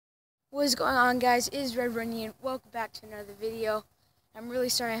What is going on, guys? It is Red Running and welcome back to another video. I'm really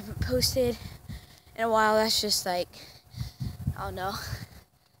sorry I haven't posted in a while. That's just like, I don't know.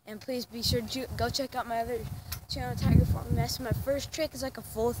 And please be sure to go check out my other channel, Tiger Farm Mess. My first trick is like a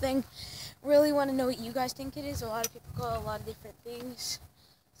full thing. Really want to know what you guys think it is. A lot of people call it a lot of different things.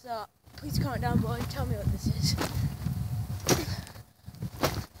 So please comment down below and tell me what this is.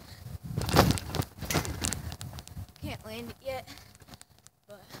 Can't land it yet.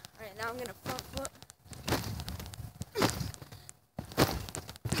 But alright, now I'm gonna front flip.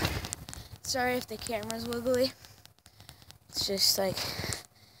 Sorry if the camera's wiggly. It's just like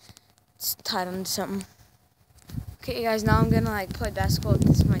it's tied onto something. Okay, guys, now I'm gonna like play basketball.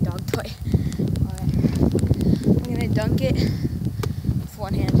 This is my dog toy. Alright, I'm gonna dunk it with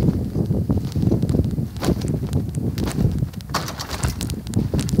one hand.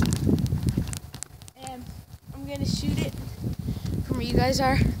 And I'm gonna shoot it from where you guys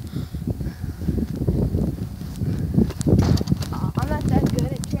are. I'm not that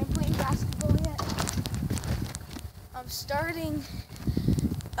good at trampoline basketball yet. I'm starting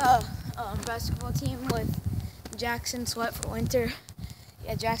a basketball team with Jackson Sweat for winter.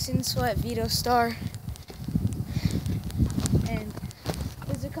 Yeah, Jackson Sweat, Vito Star, and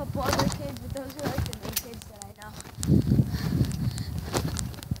there's a couple other kids, but those are like the main kids that I know.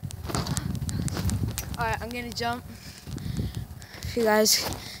 Alright, I'm gonna jump. If you guys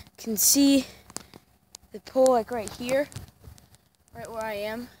can see the pole like right here, right where I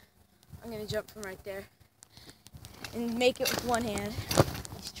am, I'm gonna jump from right there and make it with one hand.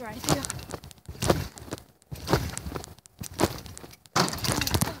 Let's try to.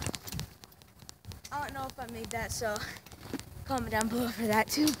 I don't know if I made that, so comment down below for that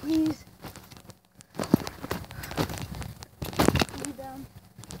too, please.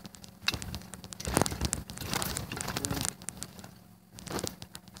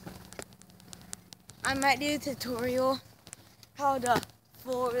 I might do a tutorial how to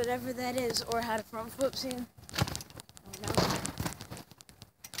full or whatever that is, or how to front flip soon. I don't know.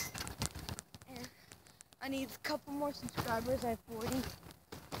 And I need a couple more subscribers. I have 40.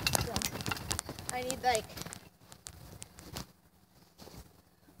 So I need like,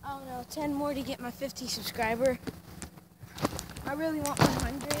 I don't know, 10 more to get my 50 subscriber. I really want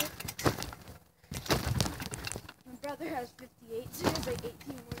 100. My brother has 58, so he's like 18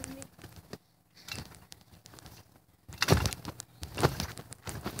 more than me.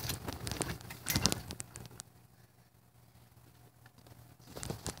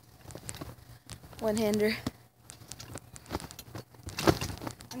 One-hander.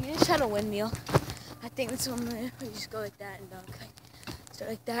 I'm gonna try to windmill. I think that's what I'm gonna do. Just go like that and dunk.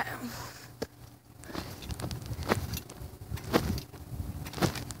 Start like that.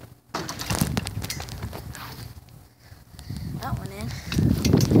 That one in.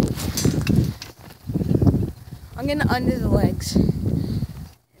 I'm gonna under the legs and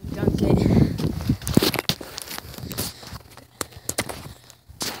dunk it.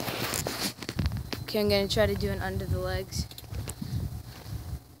 Okay, I'm gonna try to do an under the legs.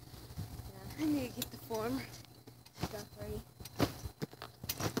 Yeah, I need to get the form stuff ready.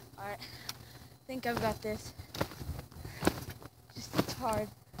 Alright, I think I've got this. Just it's hard.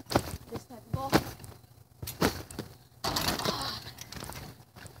 This type of ball.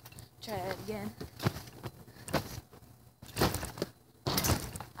 Try that again.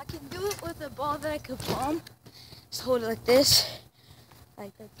 I can do it with a ball that I could palm. Just hold it like this.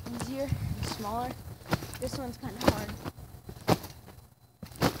 Like that's easier and smaller. This one's kind of hard.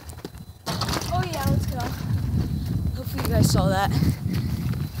 Oh yeah, let's go. Hopefully you guys saw that.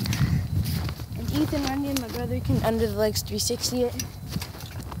 And Ethan Runyon, my brother, can under the legs 360 it.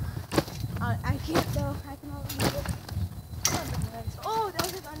 I can't though. I can only do it under the legs. Oh, that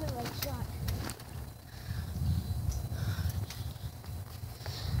was an under the leg shot.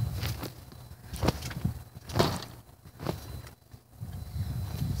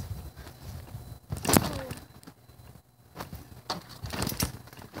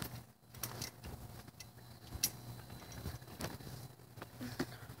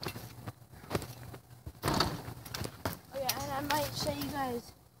 I might show you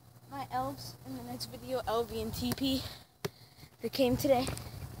guys my elves in the next video, LV and TP, that came today.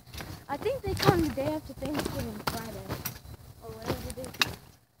 I think they come the day after Thanksgiving, Friday, or whatever it is.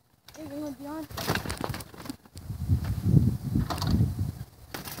 Everyone be on.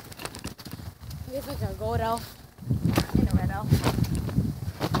 We have like a gold elf and a red elf.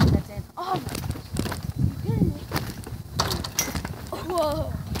 That's it. Oh my gosh. You kidding me?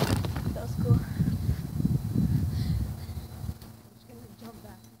 Whoa. That was cool.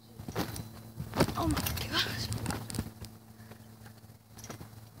 Oh my gosh.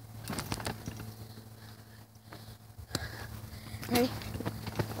 Ready?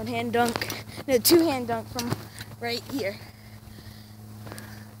 One hand dunk. No, two hand dunk from right here.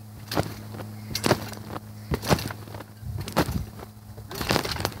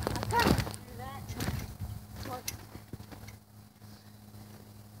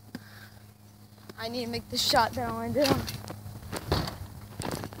 I need to make the shot that I want to do.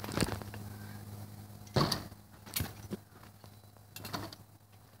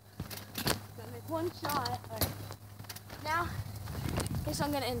 Gonna make one shot. All right. Now, guess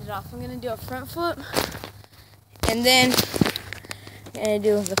I'm gonna end it off. I'm gonna do a front flip, and then I'm gonna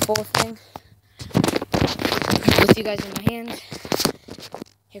do the full thing with you guys in my hands.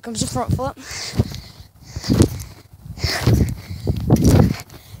 Here comes the front flip.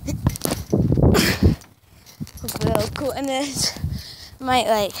 Hopefully that was cool. And this might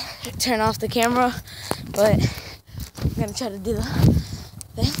like turn off the camera, but I'm gonna try to do the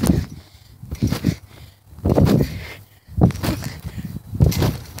thing.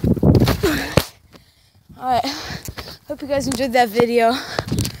 Alright, hope you guys enjoyed that video.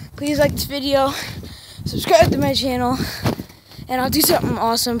 Please like this video, subscribe to my channel, and I'll do something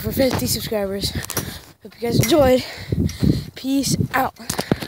awesome for 50 subscribers. Hope you guys enjoyed. Peace out.